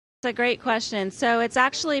That's a great question. So it's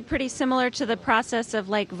actually pretty similar to the process of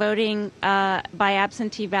like voting by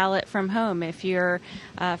absentee ballot from home. If you're,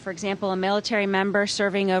 for example, a military member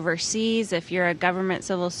serving overseas, if you're a government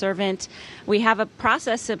civil servant, we have a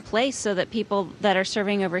process in place so that people that are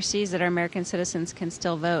serving overseas that are American citizens can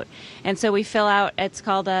still vote. And so we fill out, it's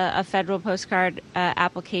called a federal postcard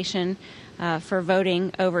application for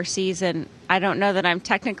voting overseas, and I don't know that I'm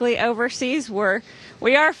technically overseas.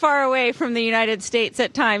 We are far away from the United States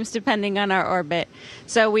at times, depending on our orbit.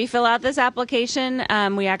 So we fill out this application.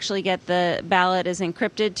 We actually get the ballot is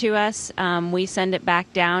encrypted to us. We send it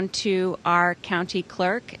back down to our county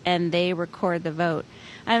clerk, and they record the vote.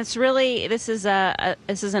 And it's really this is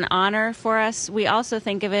an honor for us. We also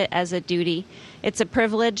think of it as a duty. It's a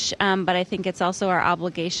privilege, but I think it's also our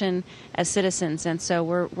obligation as citizens. And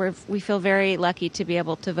so we feel very lucky to be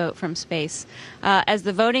able to vote from space. As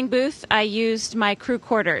the voting booth, I used my crew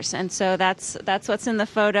quarters, and so that's what's in the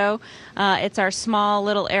photo. It's our small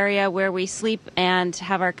little area where we sleep and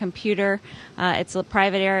have our computer. It's a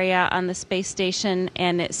private area on the space station,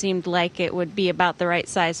 and it seemed like it would be about the right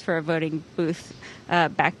size for a voting booth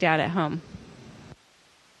back down at home.